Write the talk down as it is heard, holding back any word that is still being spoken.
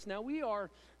Now, we are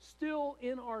still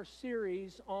in our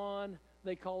series on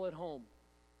They Call It Home.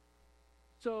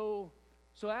 So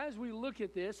as we look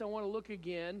at this, I want to look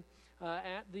again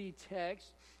at the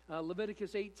text,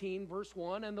 Leviticus 18, verse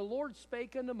 1. And the Lord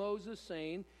spake unto Moses,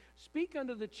 saying, Speak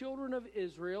unto the children of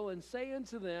Israel, and say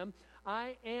unto them,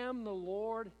 I am the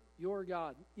Lord your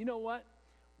God. You know what?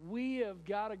 We have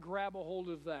got to grab a hold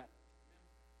of that.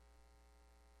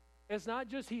 It's not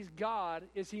just He's God,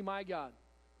 is He my God?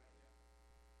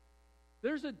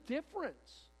 There's a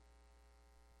difference.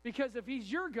 Because if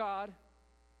He's your God,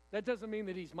 that doesn't mean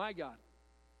that He's my God.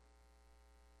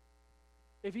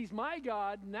 If He's my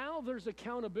God, now there's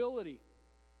accountability.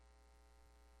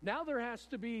 Now there has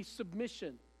to be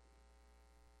submission.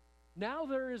 Now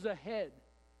there is a head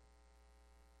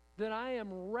that I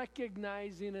am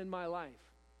recognizing in my life.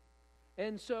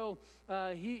 And so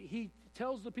he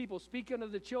tells the people, Speak unto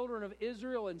the children of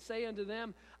Israel and say unto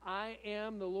them, I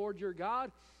am the Lord your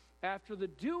God. After the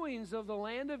doings of the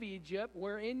land of Egypt,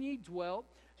 wherein ye dwelt,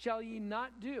 shall ye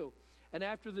not do. And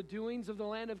after the doings of the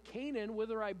land of Canaan,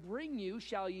 whither I bring you,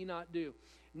 shall ye not do.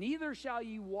 Neither shall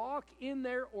ye walk in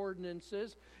their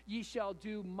ordinances. Ye shall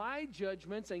do my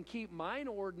judgments and keep mine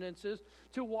ordinances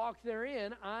to walk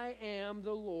therein. I am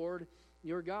the Lord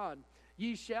your God.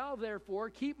 Ye shall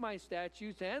therefore keep my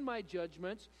statutes and my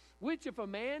judgments, which if a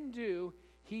man do,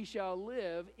 he shall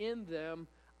live in them.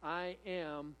 I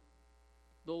am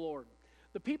the Lord.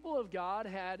 The people of God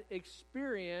had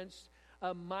experienced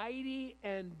a mighty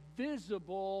and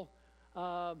visible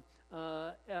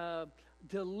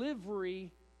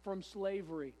delivery from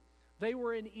slavery. They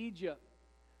were in Egypt.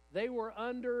 They were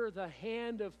under the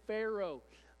hand of Pharaoh.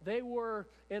 They were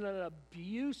in an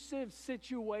abusive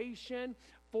situation.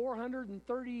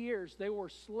 430 years they were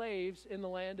slaves in the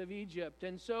land of Egypt.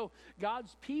 And so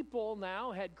God's people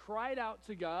now had cried out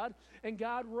to God, and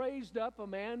God raised up a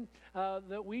man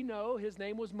that we know. His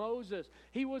name was Moses.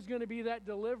 He was going to be that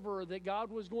deliverer that God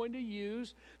was going to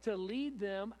use to lead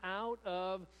them out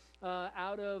of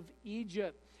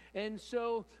Egypt. And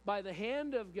so by the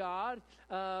hand of God,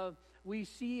 we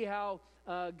see how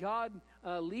God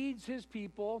leads His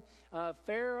people.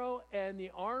 Pharaoh and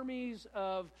the armies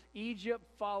of Egypt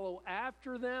follow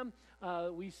after them.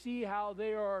 We see how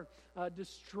they are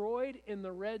destroyed in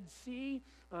the Red Sea.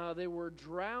 They were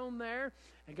drowned there,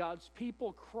 and God's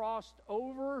people crossed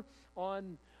over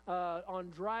on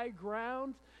dry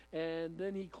ground, and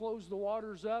then He closed the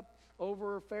waters up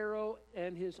over Pharaoh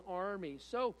and his army.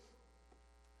 So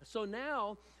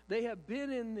now they have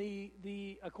been in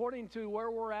the according to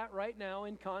where we're at right now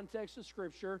in context of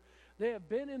Scripture, they have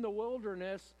been in the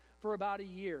wilderness for about a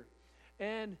year.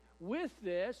 And with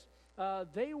this,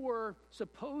 they were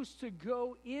supposed to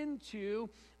go into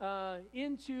the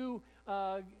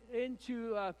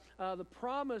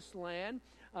promised land.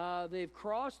 They've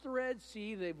crossed the Red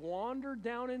Sea. They've wandered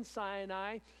down in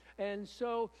Sinai. And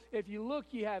so if you look,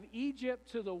 you have Egypt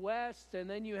to the west, and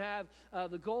then you have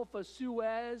the Gulf of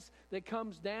Suez that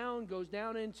goes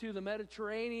down into the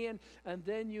Mediterranean, and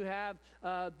then you have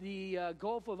the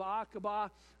Gulf of Aqaba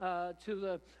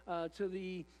to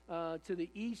the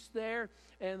east there,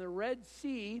 and the Red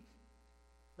Sea.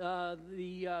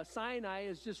 The Sinai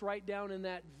is just right down in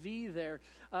that V there.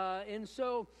 And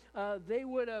so they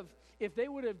would have, if they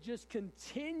would have just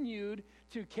continued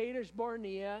to Kadesh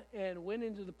Barnea and went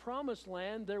into the promised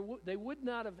land, they would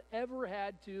not have ever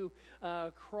had to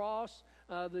cross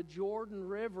the Jordan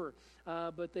River.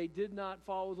 But they did not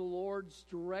follow the Lord's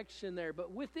direction there.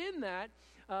 But within that,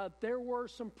 there were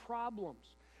some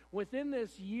problems. Within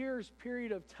this year's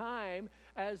period of time,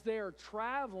 as they are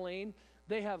traveling,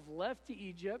 they have left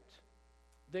Egypt.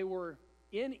 They were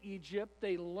in Egypt.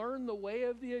 They learned the way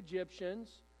of the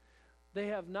Egyptians. They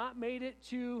have not made it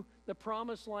to the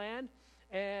promised land.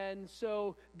 And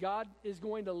so God is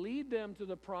going to lead them to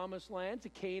the promised land, to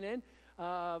Canaan.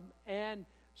 And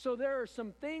so there are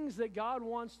some things that God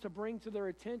wants to bring to their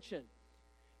attention.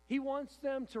 He wants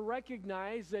them to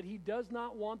recognize that He does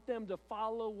not want them to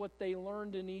follow what they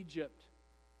learned in Egypt.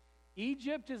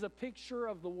 Egypt is a picture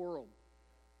of the world.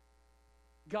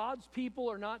 God's people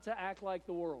are not to act like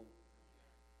the world.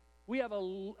 We have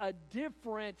a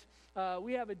different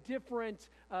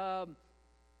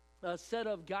set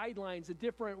of guidelines, a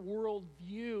different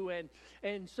worldview,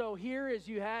 and so here as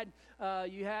you had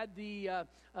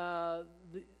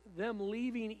them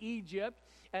leaving Egypt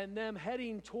and them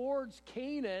heading towards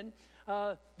Canaan,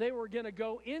 they were going to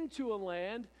go into a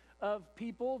land of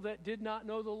people that did not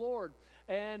know the Lord.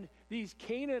 And these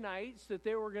Canaanites that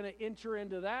they were going to enter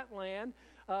into that land,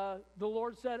 the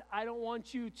Lord said, I don't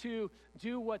want you to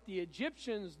do what the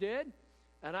Egyptians did,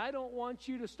 and I don't want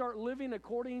you to start living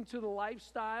according to the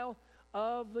lifestyle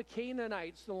of the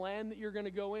Canaanites, the land that you're going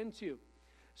to go into.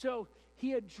 So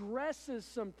he addresses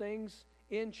some things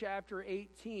in chapter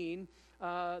 18,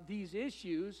 these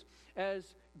issues,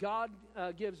 as God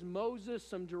gives Moses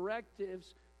some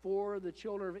directives for the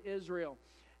children of Israel.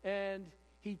 And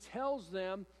he tells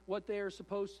them what they are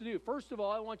supposed to do. First of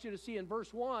all, I want you to see in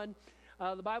verse 1,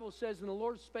 the Bible says, "And the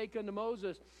Lord spake unto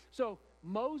Moses." So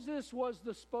Moses was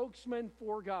the spokesman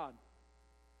for God.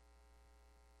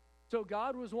 So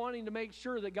God was wanting to make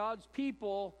sure that God's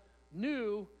people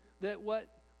knew that what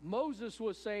Moses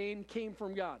was saying came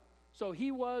from God. So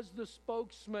he was the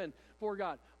spokesman for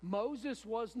God. Moses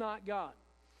was not God.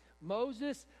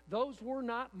 Moses, those were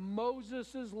not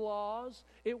Moses' laws.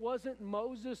 It wasn't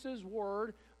Moses'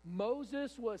 word.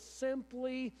 Moses was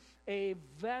simply a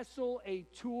vessel, a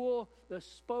tool, the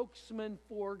spokesman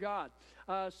for God.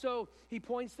 So he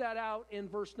points that out in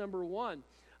verse number 1.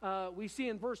 We see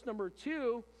in verse number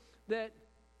 2 that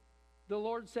the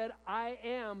Lord said, "I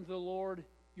am the Lord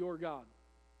your God."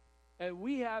 And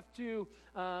we have to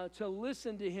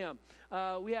listen to him.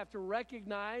 We have to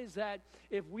recognize that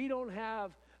if we don't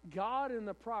have God in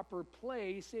the proper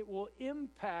place, it will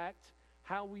impact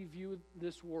how we view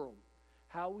this world,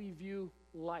 how we view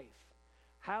life,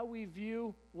 how we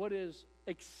view what is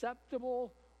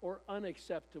acceptable or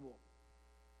unacceptable.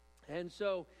 And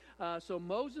so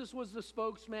Moses was the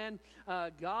spokesman.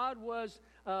 God was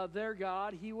their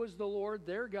God. He was the Lord,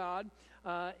 their God.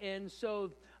 And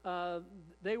so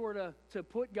they were to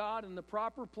put God in the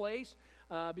proper place,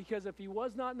 because if he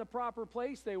was not in the proper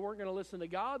place, they weren't going to listen to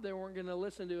God, they weren't going to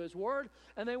listen to his word,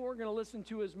 and they weren't going to listen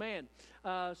to his man.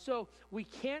 So we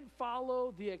can't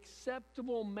follow the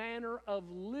acceptable manner of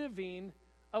living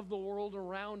of the world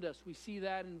around us. We see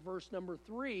that in verse number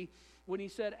 3, when he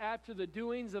said, "After the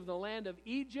doings of the land of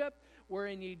Egypt,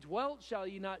 wherein ye dwelt, shall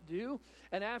ye not do,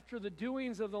 and after the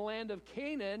doings of the land of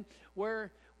Canaan,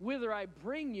 whither I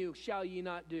bring you, shall ye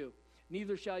not do.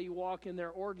 Neither shall you walk in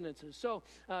their ordinances." So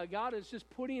God is just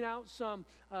putting out some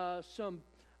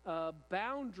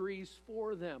boundaries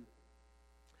for them.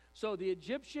 So the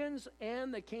Egyptians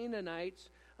and the Canaanites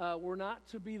were not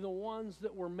to be the ones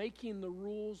that were making the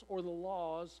rules or the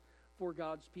laws for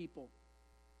God's people.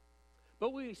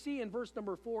 But we see in verse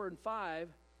number 4 and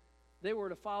 5, they were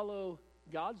to follow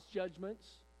God's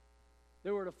judgments. They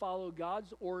were to follow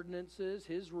God's ordinances,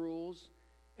 his rules,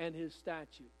 and his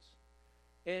statutes.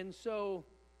 And so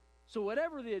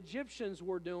whatever the Egyptians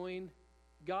were doing,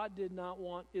 God did not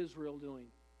want Israel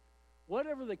doing.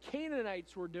 Whatever the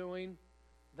Canaanites were doing,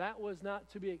 that was not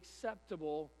to be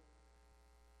acceptable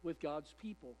with God's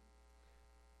people.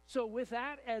 So with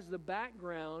that as the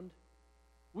background,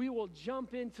 we will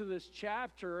jump into this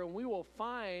chapter and we will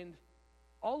find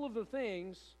all of the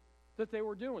things that they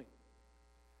were doing.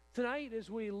 Tonight, as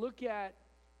we look at,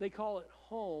 they call it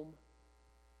home,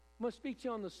 I'm going to speak to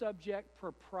you on the subject,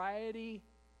 propriety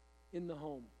in the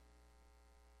home.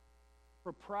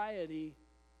 Propriety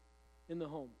in the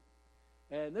home.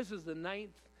 And this is the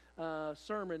 9th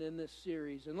sermon in this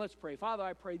series. And let's pray. Father,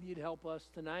 I pray that you'd help us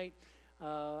tonight.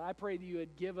 I pray that you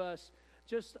would give us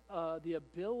just the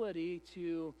ability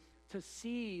to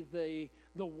see the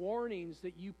warnings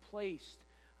that you placed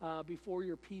before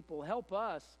your people. Help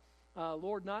us,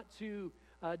 Lord, not to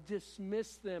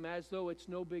dismiss them as though it's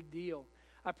no big deal.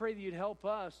 I pray that you'd help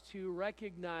us to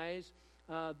recognize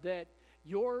that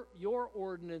your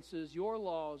ordinances, your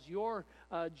laws, your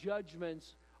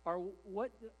judgments are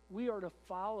what we are to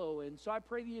follow. And so I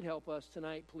pray that you'd help us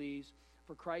tonight, please.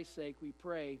 For Christ's sake, we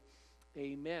pray.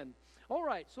 Amen. All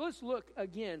right, so let's look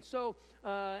again. So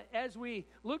as we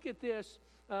look at this,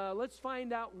 let's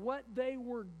find out what they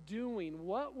were doing.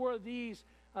 What were these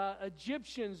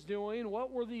Egyptians doing?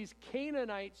 What were these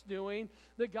Canaanites doing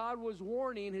that God was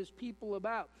warning his people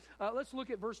about? Let's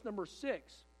look at verse number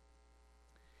 6.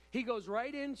 He goes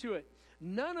right into it.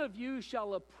 "None of you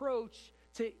shall approach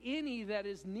to any that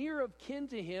is near of kin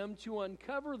to him to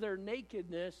uncover their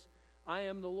nakedness. I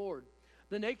am the Lord.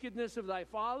 The nakedness of thy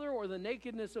father or the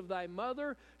nakedness of thy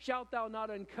mother shalt thou not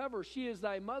uncover. She is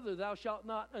thy mother. Thou shalt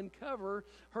not uncover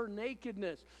her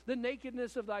nakedness. The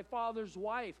nakedness of thy father's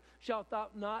wife shalt thou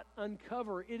not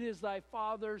uncover. It is thy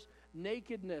father's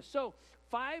nakedness." So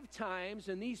 5 times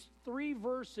in these 3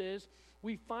 verses,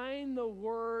 we find the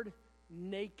word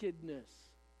nakedness.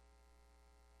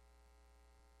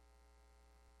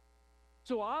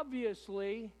 So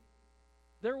obviously,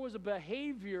 there was a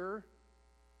behavior,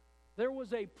 there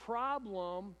was a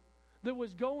problem that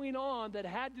was going on that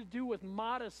had to do with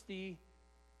modesty,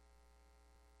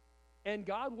 and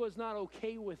God was not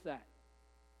okay with that.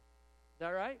 Is that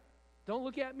right? Don't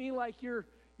look at me like you're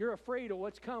afraid of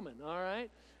what's coming, all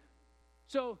right?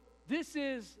 So this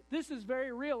is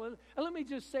very real. And let me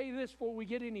just say this before we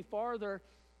get any farther.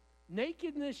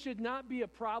 Nakedness should not be a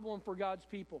problem for God's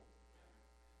people.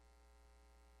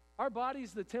 Our body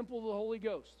is the temple of the Holy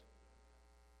Ghost.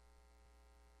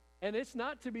 And it's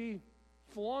not to be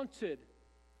flaunted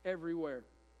everywhere.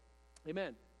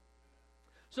 Amen.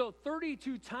 So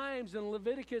 32 times in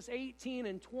Leviticus 18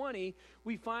 and 20,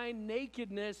 we find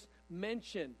nakedness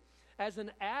mentioned as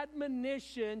an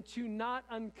admonition to not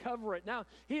uncover it. Now,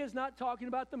 he is not talking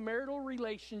about the marital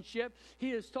relationship.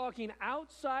 He is talking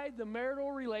outside the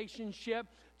marital relationship,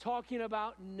 talking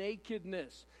about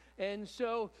nakedness. And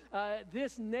so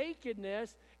this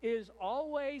nakedness is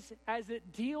always as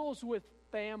it deals with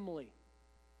family.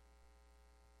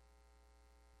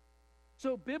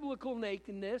 So biblical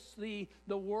nakedness, the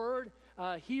word,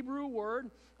 Hebrew word,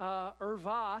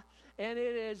 erva, and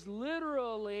it is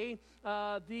literally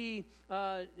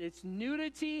it's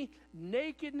nudity,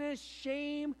 nakedness,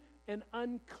 shame, and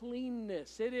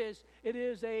uncleanness. It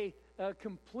is a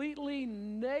completely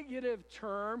negative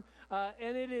term,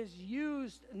 and it is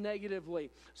used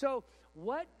negatively. So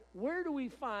where do we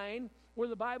find where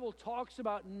the Bible talks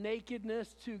about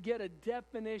nakedness to get a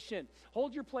definition?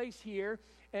 Hold your place here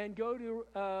and go to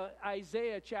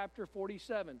Isaiah chapter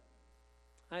 47.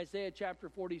 Isaiah chapter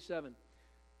 47.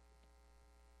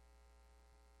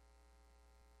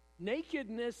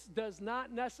 Nakedness does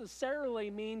not necessarily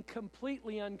mean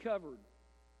completely uncovered.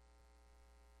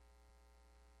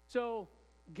 So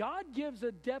God gives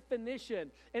a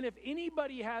definition, and if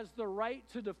anybody has the right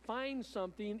to define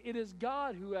something, it is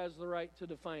God who has the right to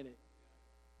define it.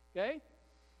 Okay?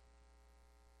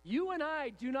 You and I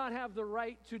do not have the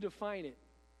right to define it.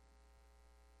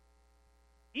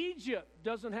 Egypt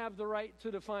doesn't have the right to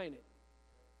define it.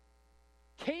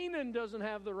 Canaan doesn't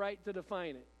have the right to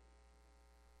define it.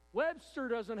 Webster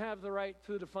doesn't have the right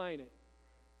to define it.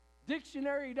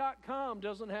 Dictionary.com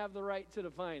doesn't have the right to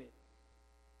define it.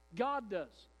 God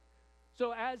does.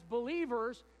 So as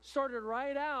believers, started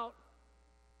right out,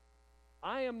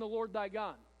 I am the Lord thy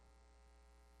God.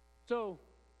 So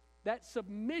that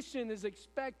submission is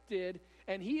expected,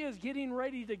 and he is getting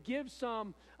ready to give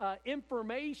some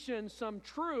information, some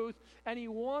truth, and he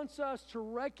wants us to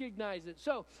recognize it.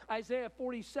 So Isaiah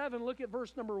 47, look at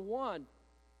verse number 1.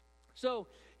 So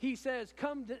he says,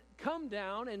 come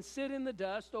down and sit in the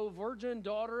dust, O virgin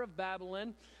daughter of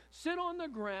Babylon. Sit on the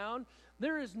ground.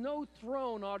 There is no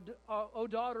throne, O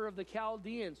daughter of the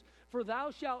Chaldeans. For thou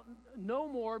shalt no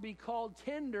more be called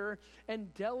tender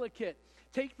and delicate.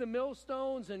 Take the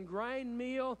millstones and grind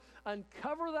meal.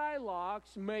 Uncover thy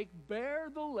locks. Make bare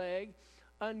the leg.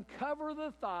 Uncover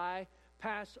the thigh.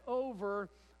 Pass over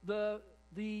the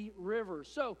river.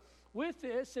 So with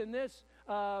this, in this,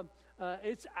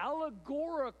 it's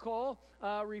allegorical,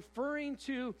 referring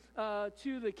to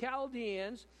the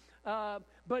Chaldeans.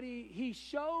 But he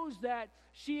shows that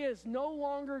she is no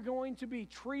longer going to be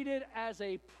treated as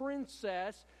a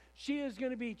princess. She is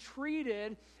going to be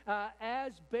treated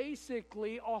as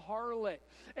basically a harlot.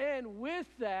 And with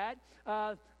that,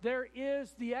 there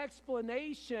is the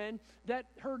explanation that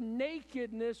her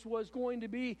nakedness was going to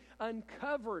be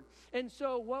uncovered. And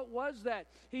so what was that?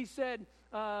 He said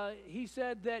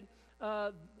that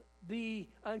the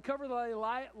uncover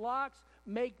the locks,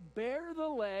 make bare the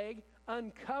leg,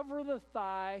 uncover the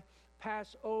thigh,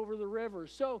 pass over the river.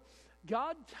 So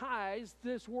God ties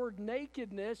this word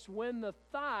nakedness when the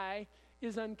thigh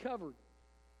is uncovered.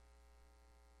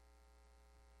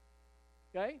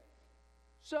 Okay?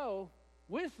 So,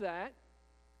 with that,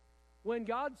 when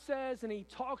God says and he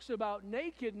talks about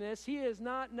nakedness, he is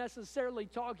not necessarily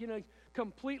talking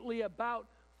completely about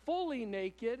fully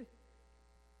naked.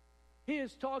 He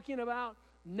is talking about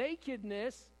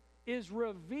nakedness is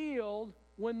revealed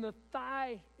when the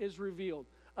thigh is revealed.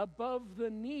 Above the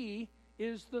knee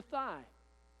is the thigh.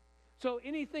 So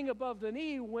anything above the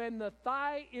knee, when the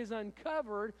thigh is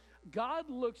uncovered, God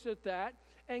looks at that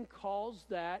and calls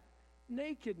that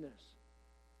nakedness.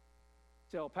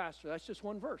 Say, oh, Pastor, that's just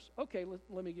one verse. Okay,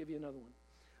 let me give you another one.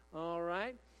 All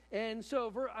right. And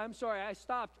so, I'm sorry, I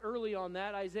stopped early on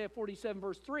that. Isaiah 47,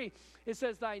 verse 3. It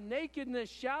says, thy nakedness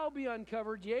shall be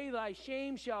uncovered, yea, thy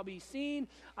shame shall be seen.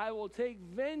 I will take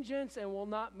vengeance and will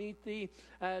not meet thee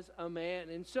as a man.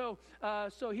 And so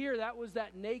here,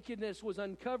 that nakedness was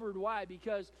uncovered. Why?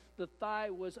 Because the thigh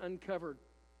was uncovered.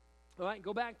 All right,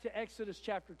 go back to Exodus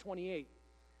chapter 28.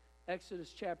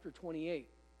 Exodus chapter 28.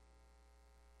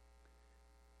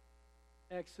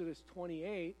 Exodus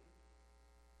 28.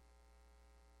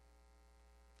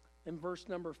 And verse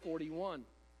number 41.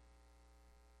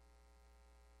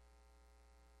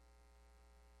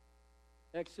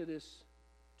 Exodus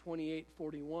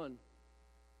 28:41.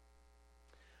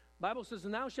 Bible says,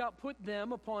 and thou shalt put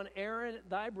them upon Aaron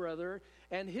thy brother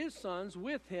and his sons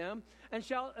with him, and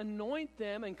shalt anoint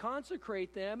them and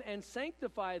consecrate them and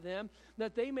sanctify them,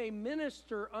 that they may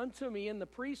minister unto me in the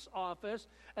priest's office.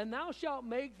 And thou shalt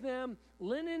make them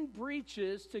linen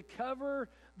breeches to cover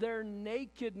their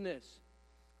nakedness.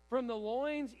 From the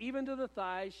loins even to the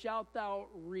thighs shalt thou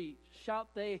reach.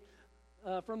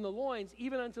 From the loins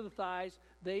even unto the thighs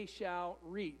they shall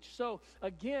reach. So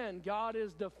again, God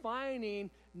is defining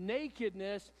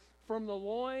nakedness from the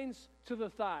loins to the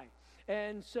thigh.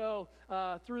 And so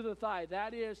through the thigh,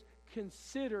 that is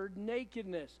considered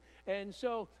nakedness. And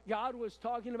so God was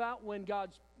talking about when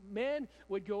God's men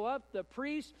would go up, the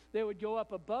priests, they would go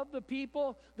up above the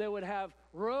people, they would have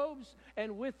robes,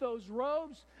 and with those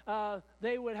robes,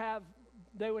 they would have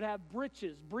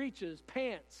breeches,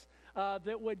 pants,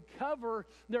 that would cover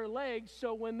their legs,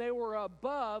 so when they were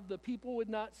above, the people would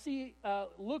not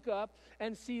look up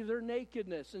and see their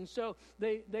nakedness. And so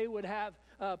they would have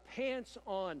pants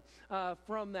on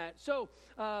from that. So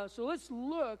let's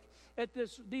look at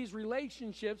these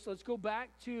relationships. Let's go back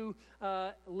to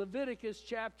Leviticus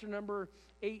chapter number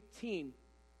 18.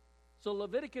 So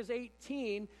Leviticus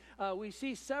 18, we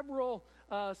see several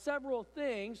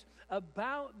things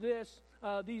about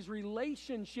these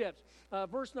relationships.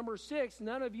 Verse number 6,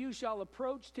 none of you shall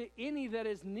approach to any that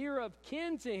is near of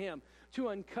kin to him to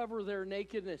uncover their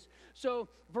nakedness. So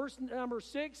verse number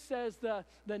 6 says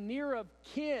the near of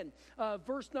kin.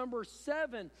 Verse number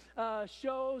 7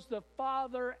 shows the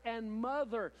father and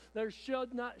mother. There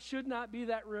should not be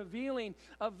that revealing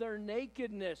of their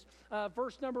nakedness.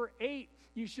 Verse number 8,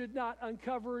 you should not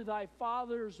uncover thy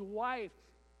father's wife.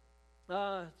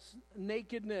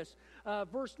 Nakedness.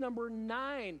 Verse number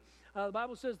 9, the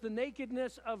Bible says, the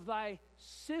nakedness of thy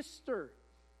sister,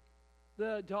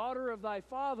 the daughter of thy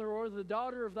father or the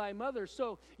daughter of thy mother.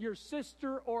 So your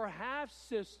sister or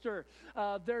half-sister,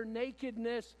 their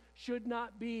nakedness should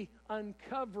not be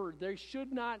uncovered. They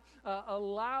should not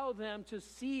allow them to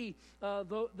see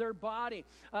their body.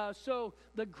 So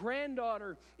the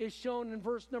granddaughter is shown in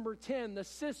verse number 10, the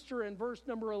sister in verse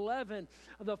number 11,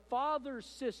 the father's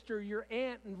sister, your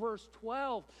aunt, in verse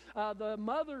 12, the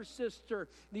mother's sister,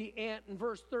 the aunt, in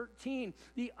verse 13,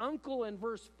 the uncle in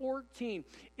verse 14,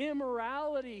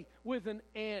 immorality with an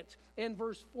aunt in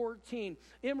verse 14,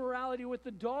 immorality with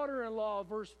the daughter-in-law,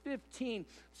 verse 15,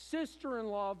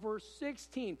 sister-in-law, verse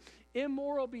 16,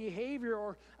 immoral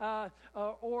behavior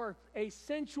or a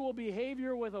sensual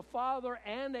behavior with a father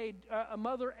and a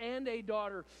mother and a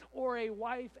daughter, or a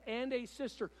wife and a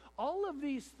sister. All of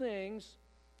these things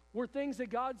were things that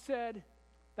God said,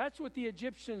 that's what the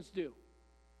Egyptians do.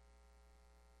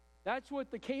 That's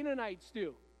what the Canaanites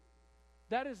do.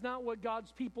 That is not what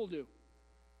God's people do.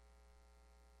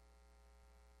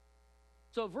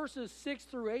 So verses 6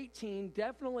 through 18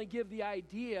 definitely give the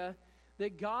idea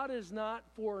that God is not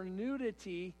for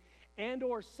nudity and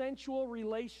or sensual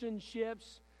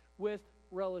relationships with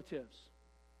relatives.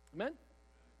 Amen?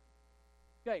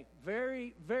 Okay,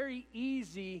 very, very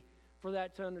easy for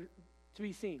that to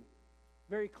be seen.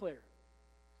 Very clear.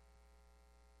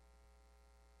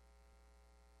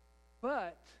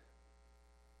 But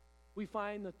we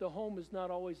find that the home is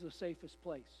not always the safest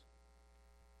place.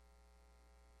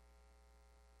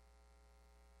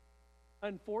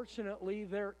 Unfortunately,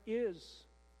 there is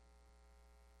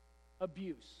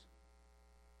abuse.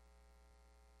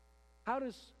 How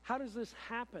does this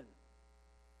happen?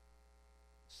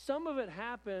 Some of it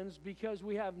happens because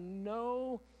we have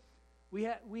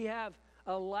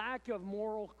a lack of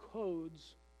moral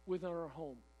codes within our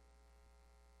home.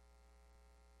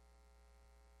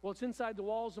 Well, it's inside the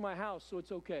walls of my house, so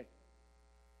it's okay.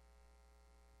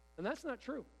 And that's not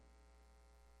true.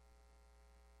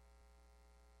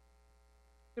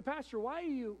 Hey, Pastor, why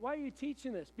are you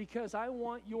teaching this? Because I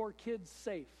want your kids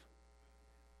safe.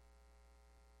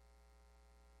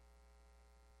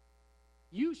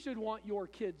 You should want your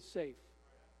kids safe.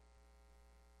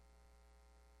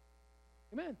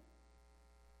 Amen.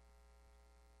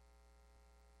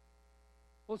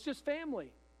 Well, it's just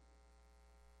family.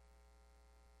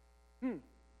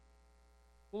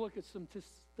 We'll look at some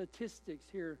statistics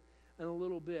here in a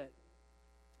little bit.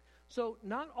 So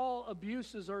not all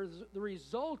abuses are the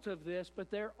result of this, but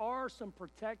there are some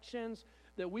protections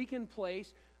that we can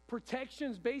place,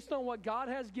 protections based on what God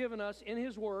has given us in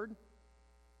His Word.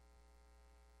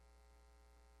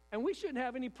 And we shouldn't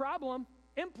have any problem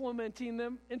implementing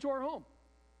them into our home.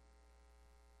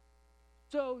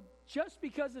 So just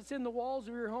because it's in the walls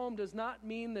of your home does not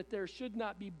mean that there should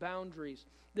not be boundaries.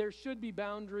 There should be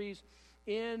boundaries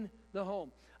in the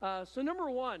home. So number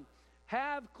one,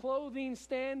 have clothing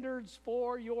standards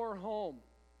for your home.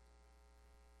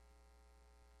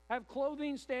 Have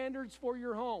clothing standards for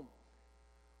your home.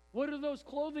 What are those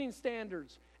clothing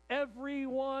standards?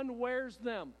 Everyone wears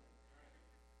them.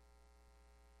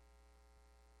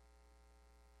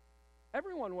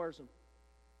 Everyone wears them.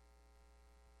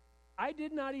 I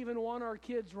did not even want our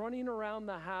kids running around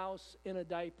the house in a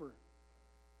diaper.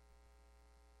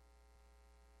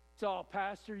 So,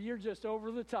 Pastor, you're just over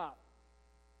the top.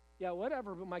 Yeah,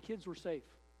 whatever, but my kids were safe.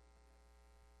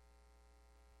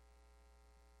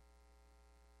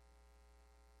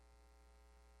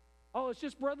 Oh, it's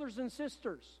just brothers and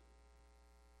sisters.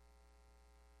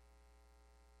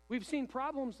 We've seen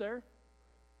problems there.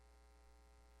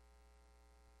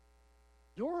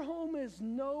 Your home is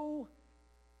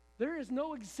there is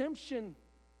no exemption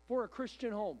for a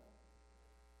Christian home.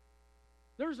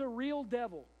 There's a real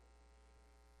devil.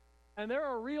 And there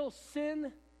are real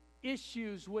sin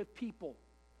issues with people.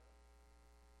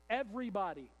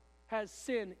 Everybody has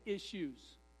sin issues.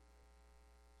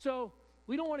 So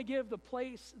we don't want to give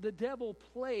the devil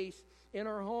place in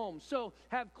our home. So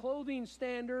have clothing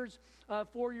standards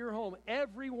for your home.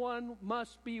 Everyone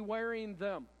must be wearing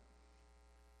them.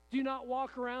 Do not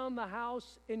walk around the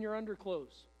house in your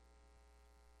underclothes.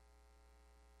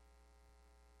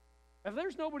 If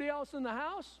there's nobody else in the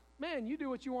house, man, you do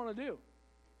what you want to do.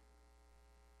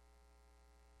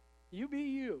 You be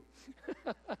you.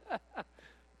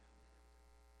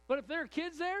 But if there are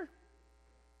kids there,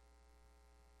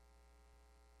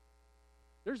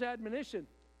 there's admonition.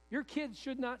 Your kids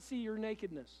should not see your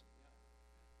nakedness.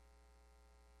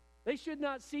 They should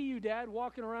not see you, Dad,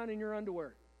 walking around in your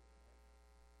underwear.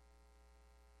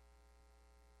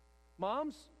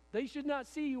 Moms, they should not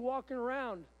see you walking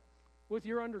around with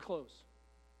your underclothes.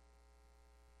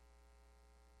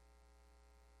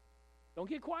 Don't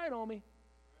get quiet on me.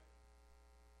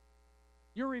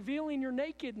 You're revealing your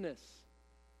nakedness.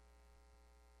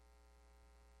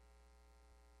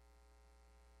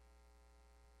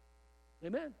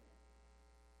 Amen.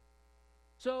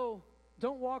 So,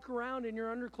 don't walk around in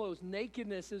your underclothes.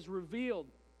 Nakedness is revealed.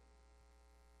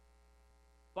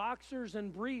 Boxers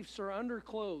and briefs are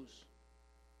underclothes.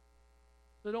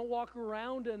 So don't walk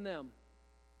around in them.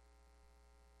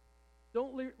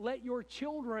 Don't let your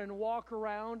children walk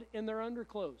around in their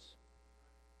underclothes.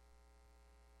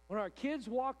 When our kids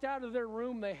walked out of their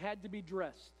room, they had to be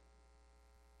dressed.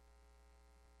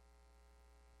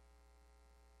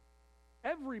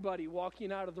 Everybody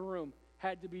walking out of the room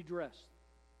had to be dressed.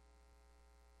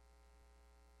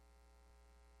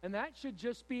 And that should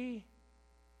just be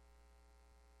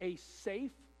a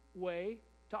safe way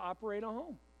to operate a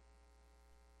home.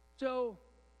 So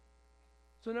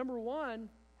number one,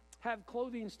 have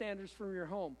clothing standards for your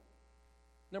home.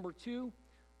 Number two,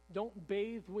 don't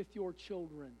bathe with your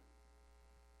children.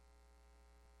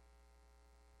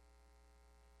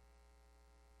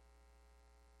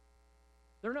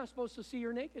 They're not supposed to see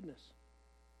your nakedness.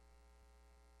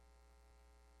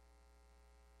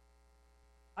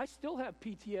 I still have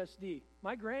PTSD.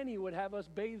 My granny would have us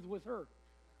bathe with her.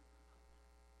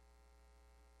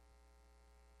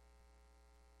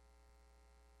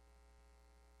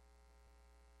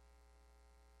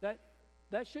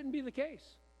 That shouldn't be the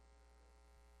case.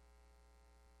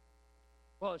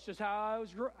 Well, it's just how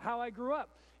I grew up.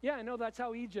 Yeah, I know that's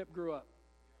how Egypt grew up.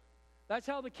 That's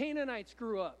how the Canaanites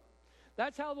grew up.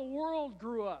 That's how the world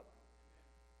grew up.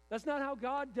 That's not how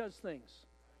God does things.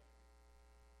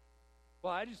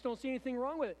 Well, I just don't see anything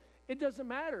wrong with it. It doesn't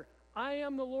matter. I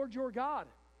am the Lord your God.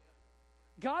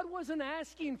 God wasn't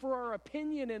asking for our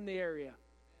opinion in the area.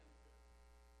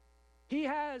 He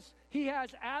has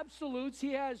absolutes,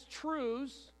 he has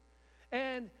truths,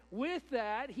 and with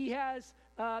that, he has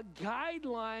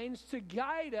guidelines to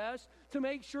guide us to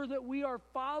make sure that we are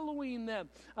following them.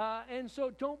 And so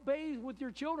don't bathe with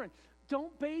your children.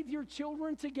 Don't bathe your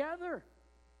children together.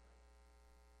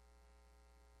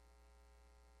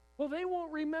 Well, they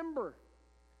won't remember.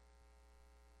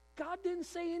 God didn't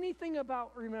say anything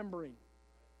about remembering.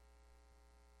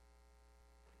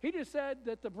 He just said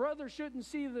that the brother shouldn't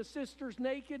see the sister's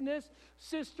nakedness.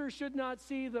 Sister should not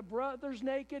see the brother's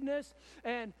nakedness.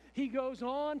 And he goes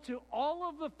on to all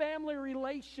of the family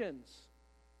relations.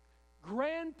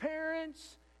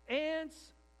 Grandparents,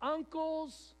 aunts,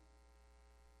 uncles,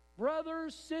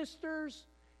 brothers, sisters.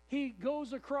 He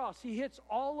goes across. He hits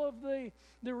all of the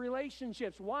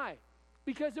relationships. Why?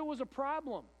 Because it was a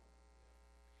problem.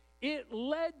 It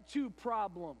led to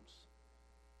problems.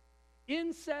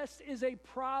 Incest is a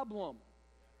problem.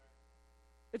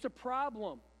 It's a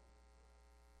problem.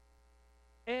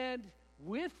 And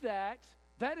with that,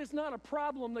 that is not a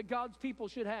problem that God's people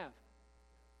should have.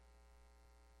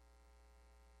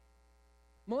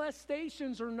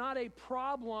 Molestations are not a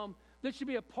problem that should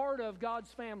be a part of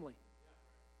God's family.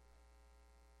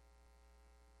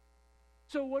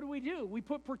 So what do? We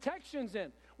put protections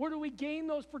in. Where do we gain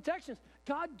those protections?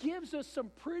 God gives us some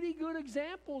pretty good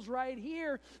examples right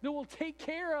here that will take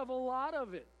care of a lot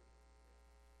of it.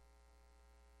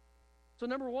 So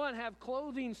number 1, have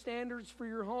clothing standards for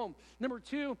your home. Number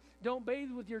 2, don't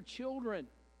bathe with your children.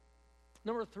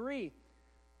 Number 3,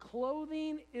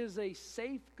 clothing is a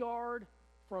safeguard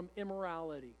from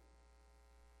immorality.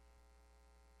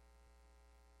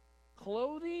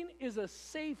 Clothing is a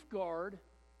safeguard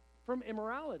from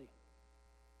immorality.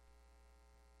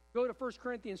 Go to 1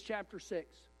 Corinthians chapter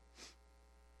 6.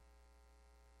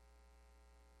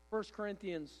 1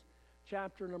 Corinthians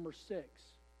chapter number 6.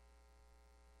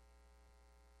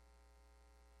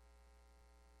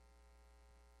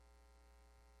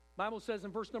 Bible says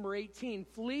in verse number 18,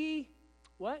 flee,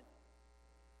 what?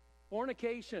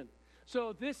 Fornication.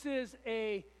 So this is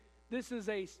a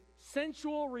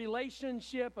sensual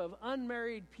relationship of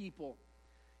unmarried people.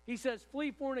 He says,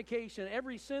 flee fornication.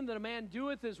 Every sin that a man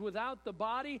doeth is without the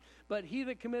body, but he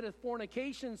that committeth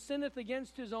fornication sinneth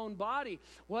against his own body.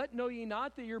 What? Know ye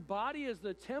not that your body is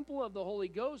the temple of the Holy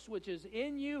Ghost, which is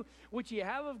in you, which ye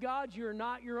have of God? You are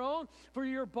not your own. For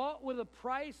you are bought with a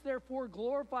price. Therefore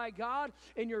glorify God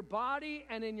in your body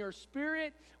and in your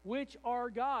spirit, which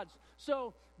are God's.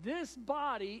 So this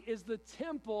body is the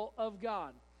temple of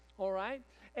God. All right?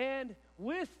 And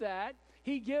with that,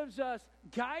 he gives us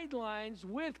guidelines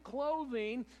with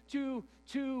clothing to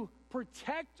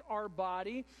protect our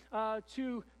body,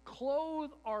 to clothe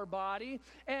our body.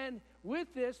 And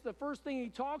with this, the first thing he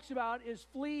talks about is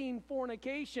fleeing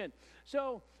fornication.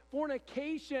 So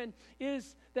fornication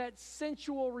is that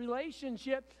sensual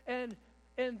relationship, and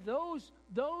those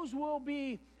will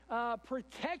be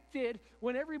protected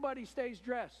when everybody stays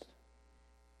dressed.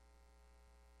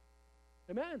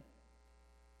 Amen.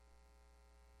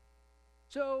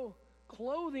 So,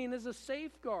 clothing is a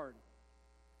safeguard.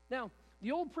 Now,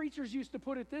 the old preachers used to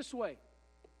put it this way.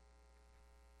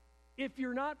 If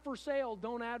you're not for sale,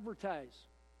 don't advertise.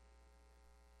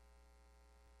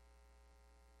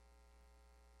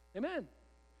 Amen.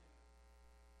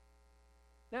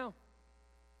 Now,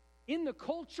 in the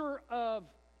culture of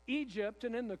Egypt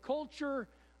and in the culture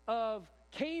of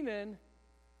Canaan,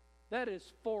 that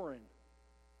is foreign.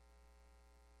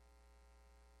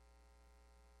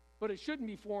 But it shouldn't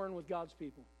be foreign with God's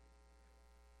people.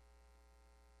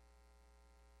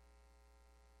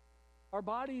 Our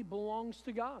body belongs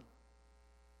to God.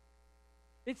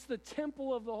 It's the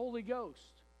temple of the Holy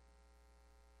Ghost.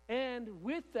 And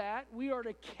with that, we are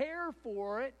to care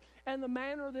for it in the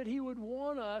manner that He would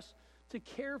want us to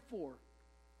care for.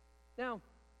 Now,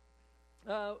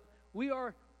 we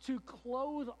are to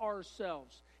clothe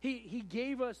ourselves. He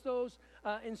gave us those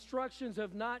instructions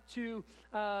of not to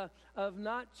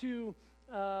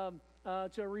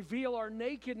reveal our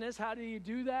nakedness. How do you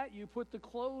do that? You put the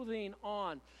clothing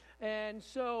on. And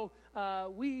so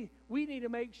we need to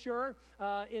make sure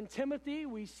in Timothy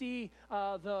we see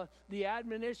the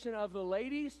admonition of the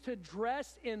ladies to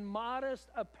dress in modest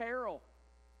apparel.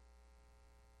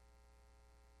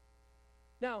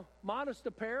 Now, modest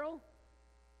apparel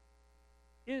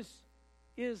is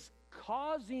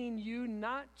causing you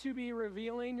not to be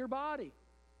revealing your body.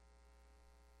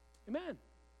 Amen.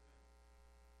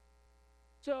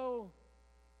 So,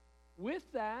 with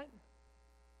that,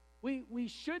 we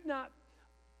should not,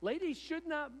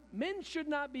 men should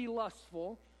not be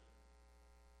lustful.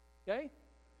 Okay?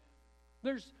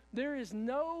 There is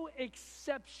no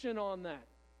exception on that.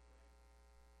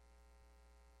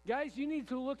 Guys, you need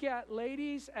to look at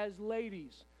ladies as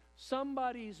ladies.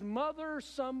 Somebody's mother,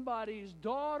 somebody's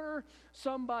daughter,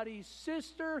 somebody's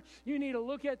sister. You need to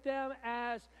look at them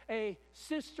as a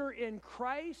sister in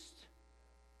Christ.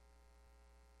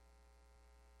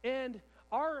 And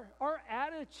our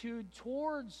attitude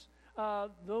towards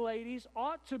the ladies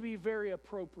ought to be very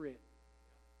appropriate.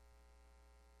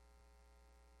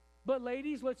 But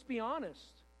ladies, let's be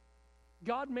honest.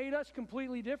 God made us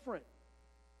completely different.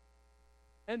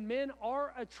 And men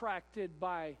are attracted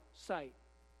by sight.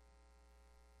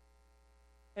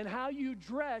 And how you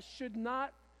dress should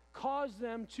not cause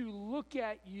them to look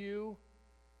at you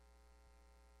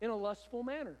in a lustful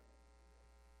manner.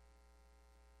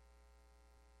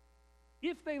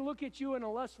 If they look at you in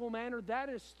a lustful manner, that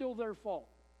is still their fault.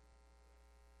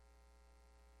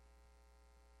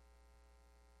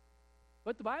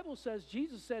 But the Bible says,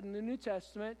 Jesus said in the New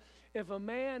Testament, if a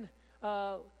man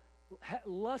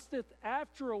lusteth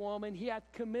after a woman, he hath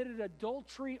committed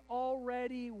adultery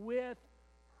already with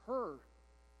her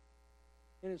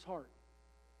in his heart.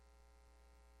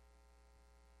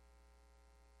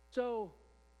 So,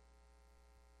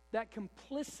 that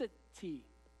complicity.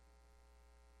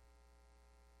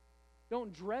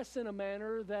 Don't dress in a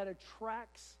manner that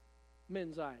attracts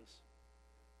men's eyes.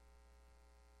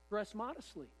 Dress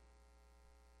modestly.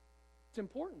 It's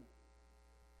important.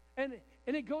 And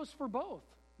it goes for both.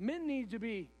 Men need to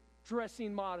be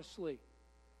dressing modestly.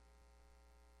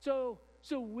 So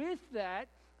with that,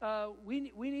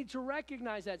 we need to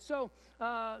recognize that. So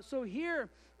here,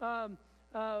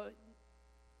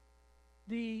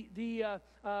 the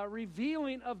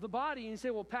revealing of the body, and you say,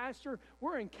 well, Pastor,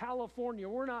 we're in California,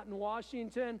 we're not in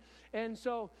Washington, and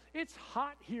so it's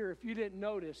hot here if you didn't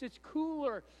notice. It's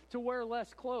cooler to wear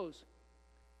less clothes.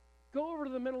 Go over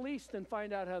to the Middle East and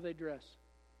find out how they dress.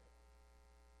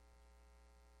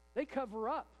 They cover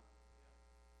up.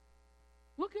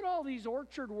 Look at all these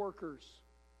orchard workers.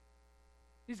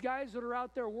 These guys that are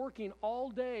out there working all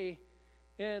day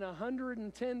in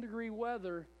 110-degree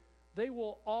weather, they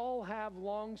will all have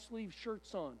long-sleeve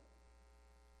shirts on.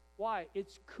 Why?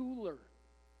 It's cooler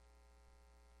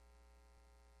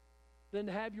than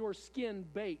to have your skin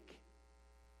bake.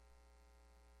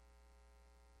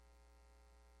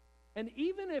 And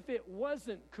even if it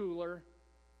wasn't cooler,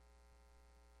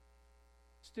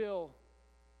 still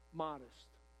modest.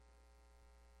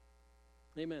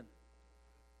 Amen.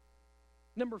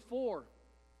 Number 4,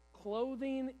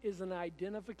 clothing is an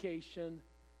identification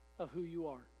of who you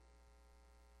are.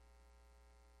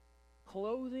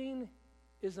 Clothing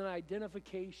is an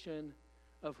identification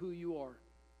of who you are.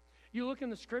 You look in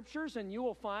the scriptures and you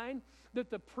will find that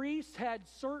the priests had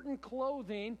certain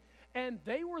clothing and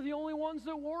they were the only ones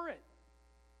that wore it.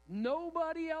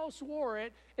 Nobody else wore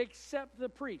it except the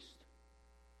priest.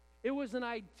 It was an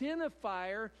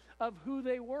identifier of who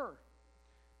they were.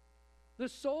 The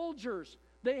soldiers,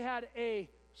 they had a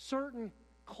certain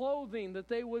clothing that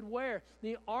they would wear,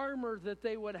 the armor that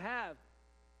they would have.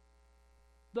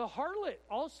 The harlot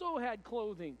also had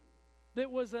clothing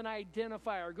that was an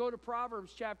identifier. Go to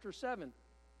Proverbs chapter 7.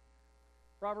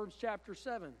 Proverbs chapter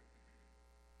 7.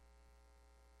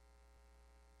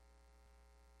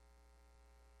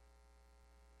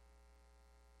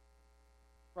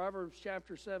 Proverbs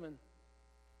chapter 7.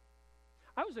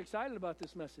 I was excited about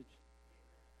this message.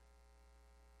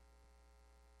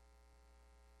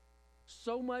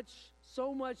 So much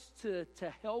to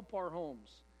help our homes.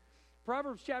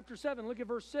 Proverbs chapter 7, look at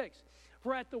verse 6.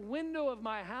 For at the window of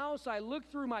my house I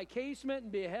looked through my casement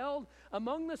and beheld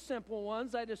among the simple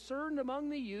ones, I discerned among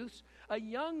the youths a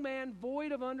young man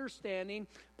void of understanding,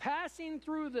 passing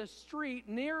through the street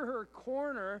near her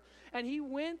corner, and he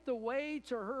went the way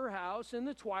to her house in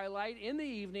the twilight, in the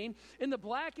evening, in the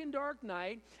black and dark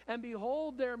night, and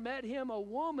behold, there met him a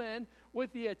woman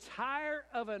with the attire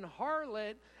of an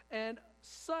harlot and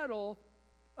subtle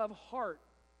of heart.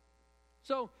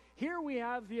 So here we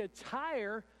have the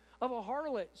attire of a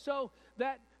harlot. So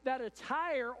that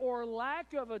attire or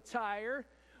lack of attire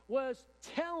was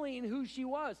telling who she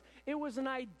was. It was an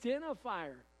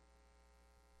identifier.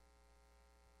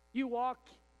 You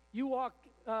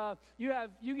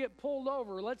get pulled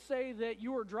over. Let's say that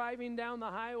you were driving down the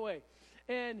highway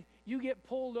and you get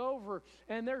pulled over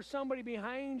and there's somebody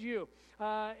behind you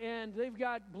and they've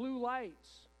got blue lights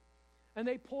and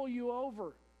they pull you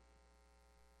over.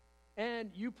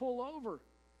 And you pull over.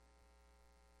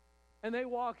 And they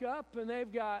walk up and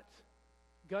they've got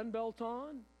gun belt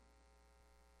on.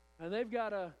 And they've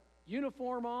got a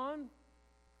uniform on.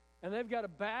 And they've got a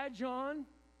badge on.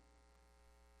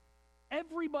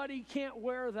 Everybody can't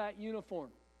wear that uniform.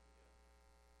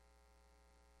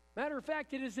 Matter of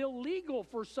fact, it is illegal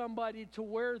for somebody to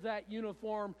wear that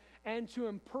uniform and to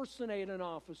impersonate an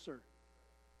officer.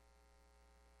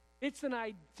 It's an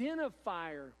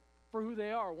identifier for who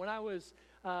they are. When I was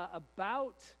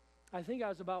about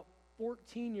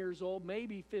 14 years old,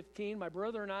 maybe 15, my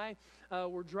brother and I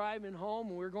were driving home,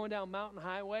 and we were going down Mountain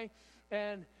Highway,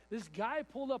 and this guy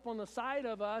pulled up on the side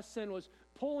of us and was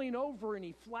pulling over, and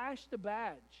he flashed a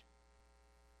badge.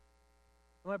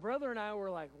 My brother and I were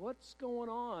like, what's going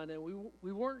on? And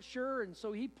we weren't sure, and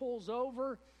so he pulls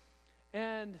over,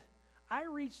 and I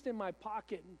reached in my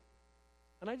pocket,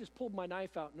 and I just pulled my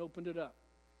knife out and opened it up.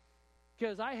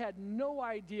 Because I had no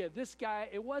idea. This guy,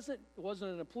 it wasn't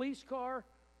in a police car.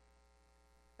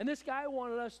 And this guy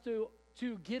wanted us to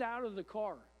get out of the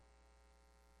car.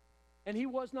 And he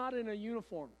was not in a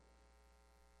uniform.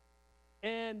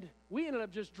 And we ended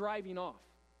up just driving off.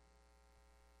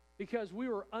 Because we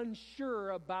were unsure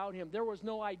about him. There was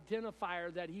no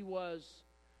identifier that he was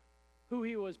who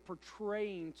he was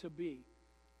portraying to be.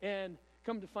 And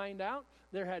come to find out,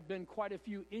 there had been quite a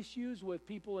few issues with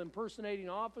people impersonating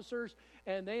officers,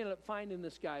 and they ended up finding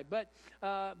this guy. But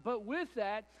with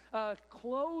that,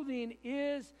 clothing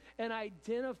is an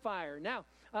identifier. Now,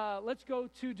 let's go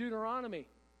to Deuteronomy.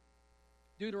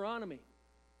 Deuteronomy.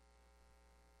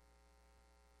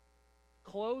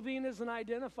 Clothing is an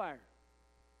identifier.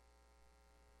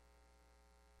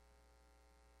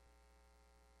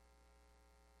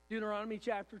 Deuteronomy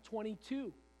chapter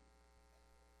 22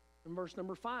 and verse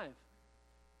number 5.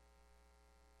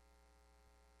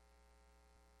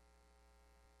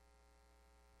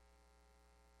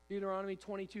 Deuteronomy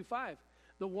 22:5.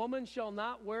 The woman shall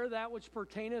not wear that which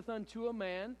pertaineth unto a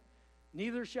man,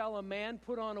 neither shall a man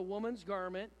put on a woman's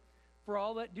garment, for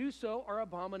all that do so are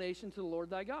abomination to the Lord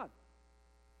thy God.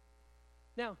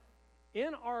 Now,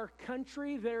 in our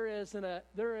country, there is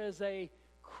a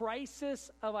crisis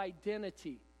of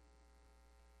identity.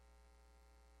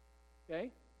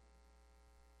 Okay?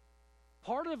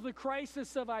 Part of the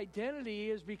crisis of identity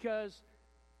is because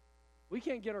we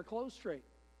can't get our clothes straight.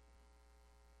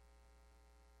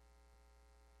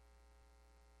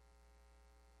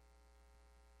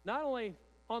 Not only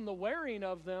on the wearing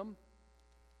of them,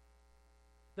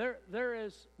 there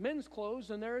is men's clothes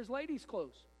and there is ladies'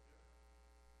 clothes.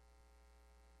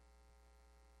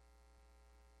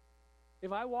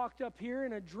 If I walked up here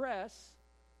in a dress,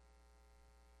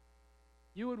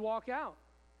 you would walk out.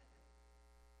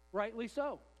 Rightly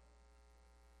so.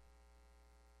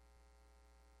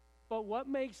 But what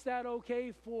makes that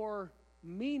okay for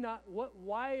me not?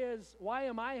 Why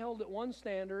am I held at one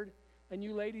standard and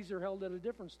you ladies are held at a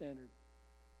different standard?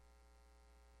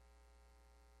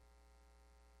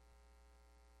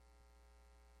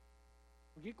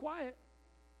 Well, get quiet.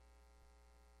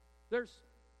 There's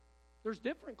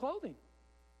different clothing.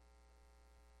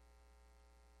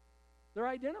 They're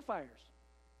identifiers.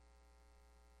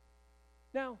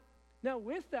 Now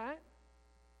with that,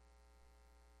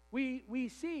 we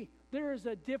see there is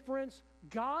a difference.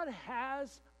 God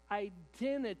has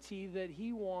identity that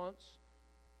He wants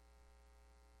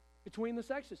between the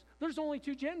sexes. There's only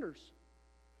two genders.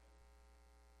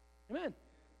 Amen.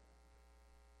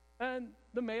 And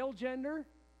the male gender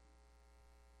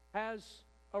has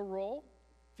a role.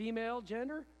 Female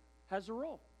gender has a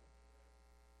role.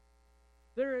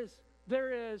 There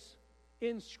is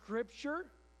in Scripture,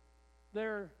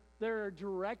 there are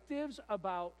directives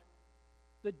about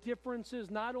the differences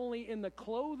not only in the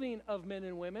clothing of men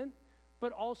and women,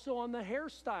 but also on the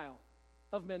hairstyle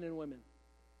of men and women.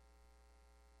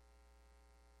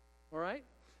 All right?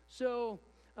 So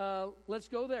let's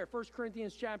go there. 1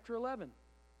 Corinthians chapter 11.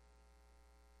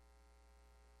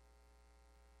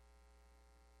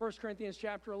 1 Corinthians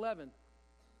chapter 11.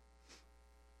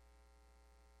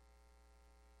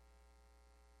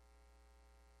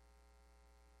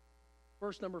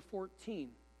 Verse number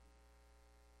 14.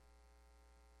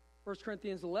 1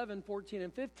 Corinthians 11, 14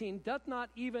 and 15. Doth not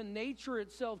even nature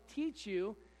itself teach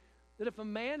you that if a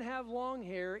man have long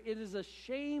hair, it is a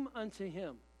shame unto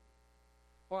him?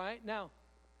 All right, now,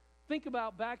 think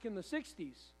about back in the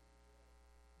 60s.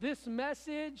 This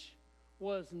message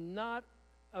was not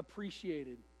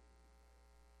appreciated.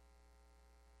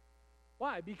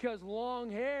 Why? Because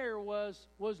long hair was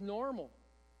normal.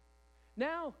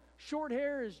 Now, short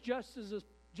hair is just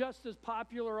as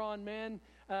popular on men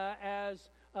as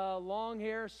long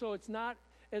hair, so it's not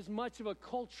as much of a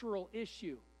cultural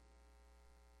issue.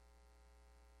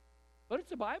 But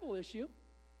it's a Bible issue.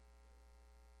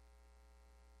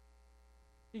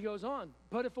 He goes on,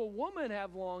 but if a woman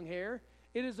have long hair,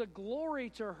 it is a glory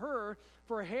to her,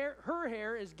 for her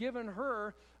hair is given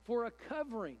her for a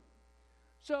covering.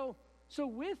 So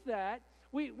with that,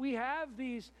 we have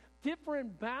these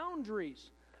different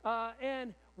boundaries.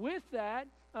 And with that,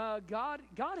 God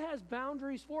has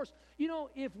boundaries for us. You know,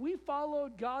 if we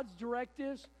followed God's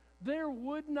directives, there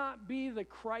would not be the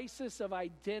crisis of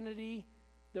identity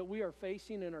that we are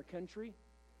facing in our country.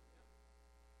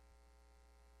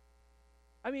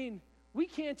 I mean, we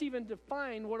can't even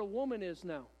define what a woman is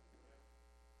now.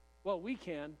 Well, we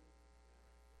can.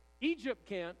 Egypt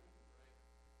can't.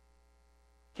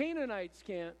 Canaanites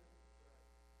can't.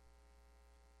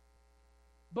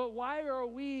 But why are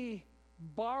we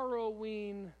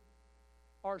borrowing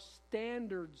our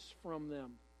standards from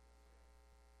them?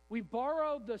 We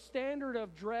borrowed the standard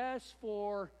of dress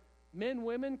for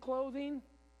men-women clothing,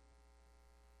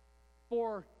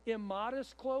 for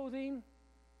immodest clothing,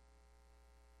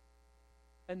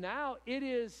 and now it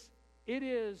is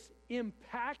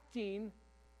impacting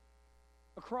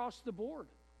across the board.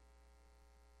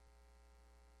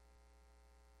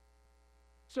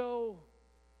 So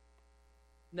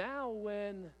now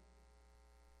when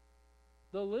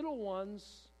the little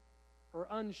ones are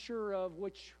unsure of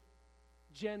which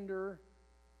gender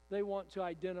they want to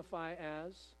identify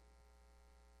as.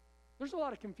 There's a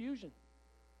lot of confusion.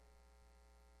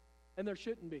 And there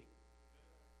shouldn't be.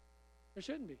 There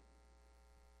shouldn't be.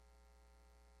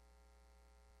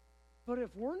 But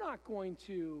if we're not going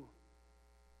to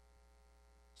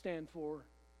stand for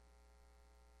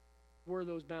where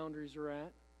those boundaries are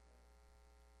at,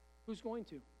 who's going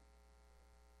to?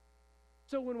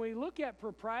 So when we look at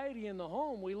propriety in the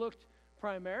home, we looked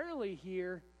primarily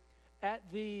here at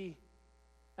the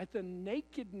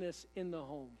nakedness in the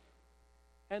home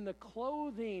and the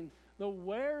clothing, the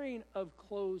wearing of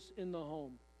clothes in the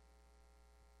home.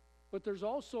 But there's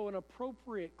also an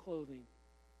appropriate clothing.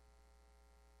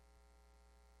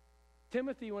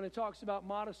 Timothy, when it talks about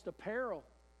modest apparel,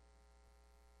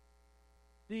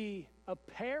 the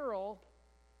apparel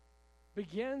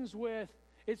begins with,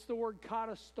 it's the word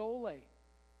katastole.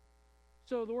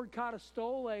 So the word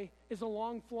katastole is a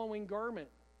long flowing garment.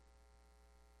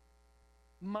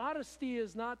 Modesty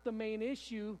is not the main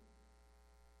issue.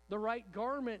 The right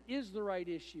garment is the right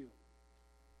issue.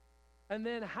 And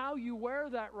then how you wear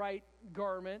that right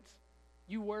garment,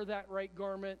 you wear that right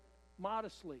garment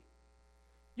modestly.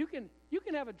 You can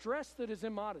have a dress that is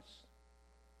immodest.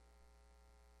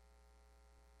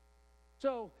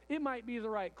 So it might be the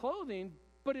right clothing,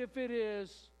 but if it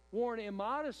is worn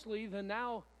immodestly, then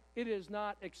now it is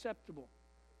not acceptable.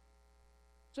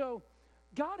 So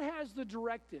God has the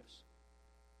directives.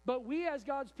 But we as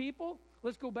God's people,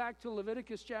 let's go back to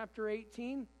Leviticus chapter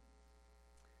 18.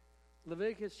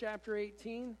 Leviticus chapter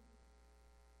 18.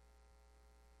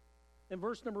 In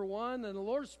verse number 1, and the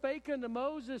Lord spake unto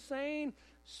Moses, saying,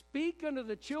 Speak unto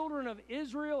the children of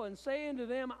Israel, and say unto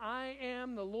them, I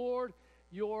am the Lord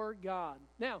your God.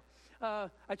 Now,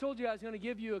 I told you I was going to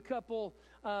give you a couple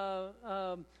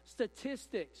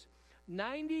statistics.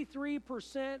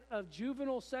 93% of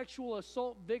juvenile sexual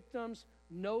assault victims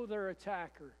know their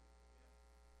attacker.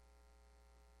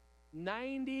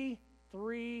 93%.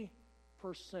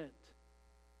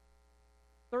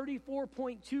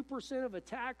 34.2% of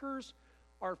attackers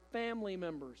are family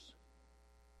members.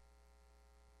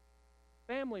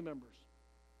 Family members.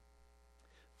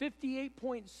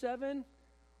 58.7%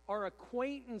 are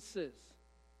acquaintances.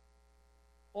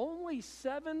 Only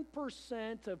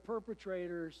 7% of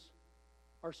perpetrators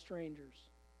are strangers.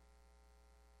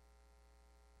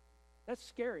 That's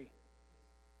scary.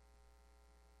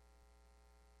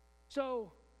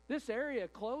 So, this area,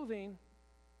 clothing,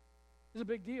 is a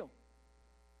big deal.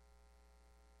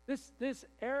 This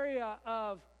area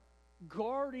of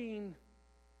guarding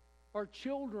our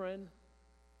children,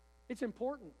 it's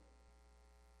important.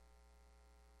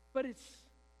 But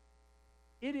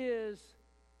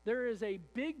there is a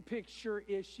big picture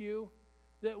issue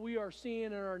that we are seeing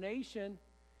in our nation.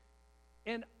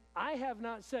 And I have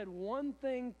not said one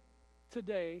thing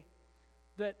today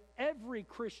that every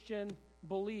Christian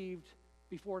believed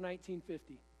before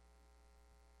 1950.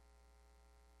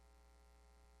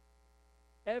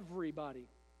 Everybody.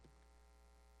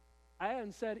 I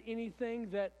haven't said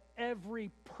anything that every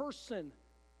person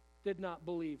did not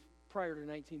believe prior to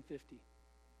 1950.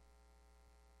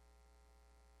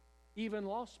 Even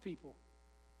lost people.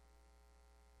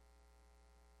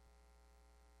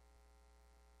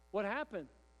 What happened?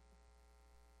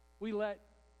 We let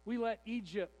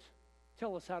Egypt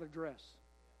tell us how to dress.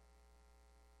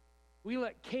 We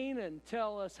let Canaan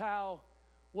tell us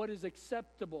what is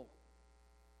acceptable.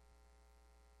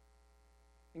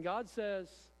 And God says,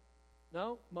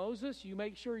 no, Moses, you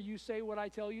make sure you say what I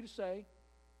tell you to say.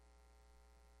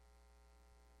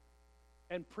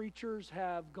 And preachers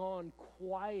have gone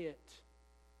quiet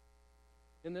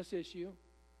in this issue.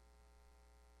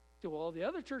 To all the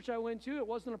other church I went to, it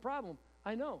wasn't a problem.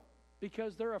 I know,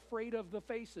 because they're afraid of the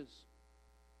faces.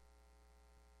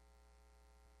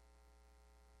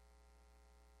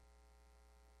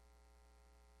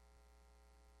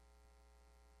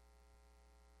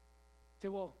 Say,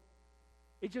 well,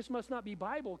 it just must not be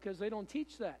Bible because they don't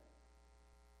teach that.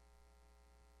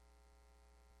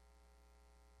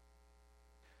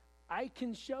 I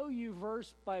can show you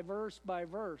verse by verse by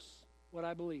verse what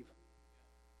I believe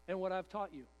and what I've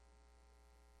taught you.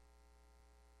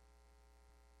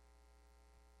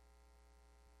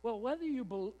 Well, whether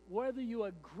you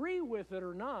agree with it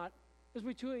or not is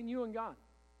between you and God.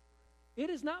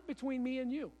 It is not between me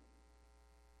and you.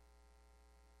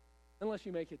 Unless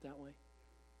you make it that way.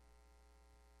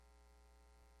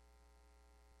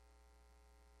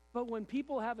 But when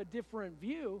people have a different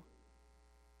view,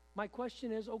 my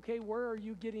question is, okay, where are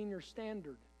you getting your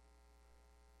standard?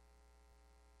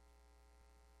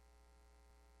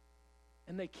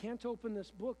 And they can't open this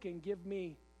book and give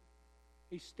me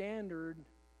a standard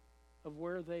of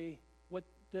what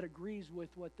that agrees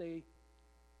with what they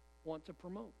want to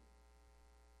promote.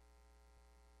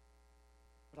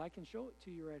 But I can show it to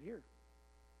you right here.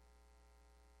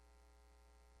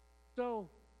 So,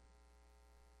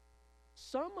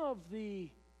 some of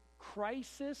the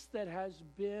crisis that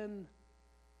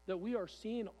we are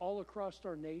seeing all across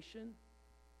our nation,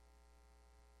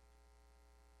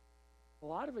 a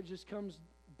lot of it just comes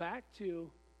back to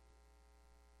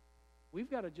we've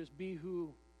got to just be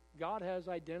who God has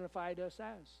identified us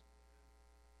as.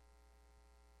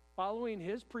 Following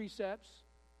His precepts,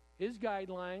 His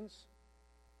guidelines,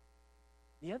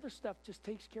 the other stuff just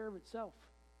takes care of itself.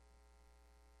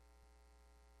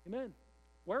 Amen.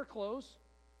 Wear clothes.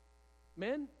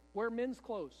 Men, wear men's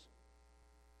clothes.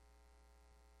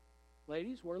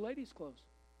 Ladies, wear ladies' clothes.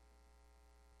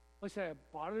 Let's say I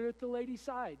bought it at the ladies'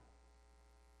 side.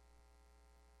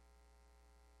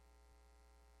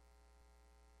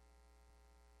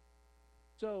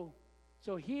 So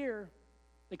here,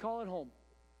 they call it home.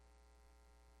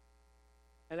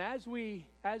 And as we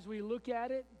look at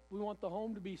it, we want the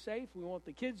home to be safe. We want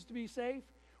the kids to be safe.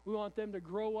 We want them to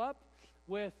grow up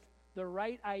with the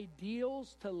right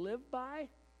ideals to live by.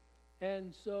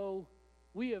 And so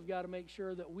we have got to make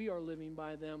sure that we are living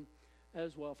by them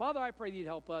as well. Father, I pray that you'd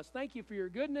help us. Thank you for your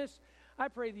goodness. I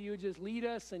pray that you would just lead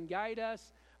us and guide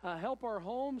us. Help our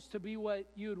homes to be what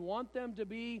you'd want them to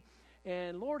be.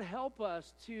 And Lord, help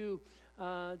us to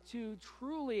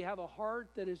truly have a heart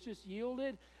that is just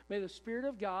yielded. May the Spirit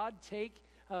of God take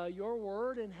your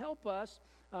word and help us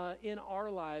in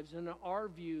our lives, in our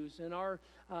views, in our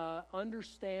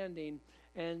understanding.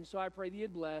 And so I pray that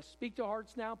you'd bless. Speak to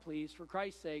hearts now, please, for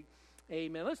Christ's sake.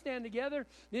 Amen. Let's stand together.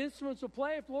 The instruments will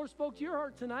play. If the Lord spoke to your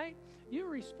heart tonight, you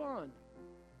respond.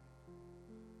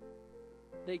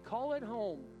 They call it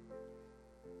home.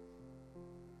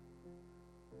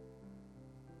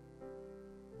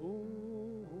 Ooh.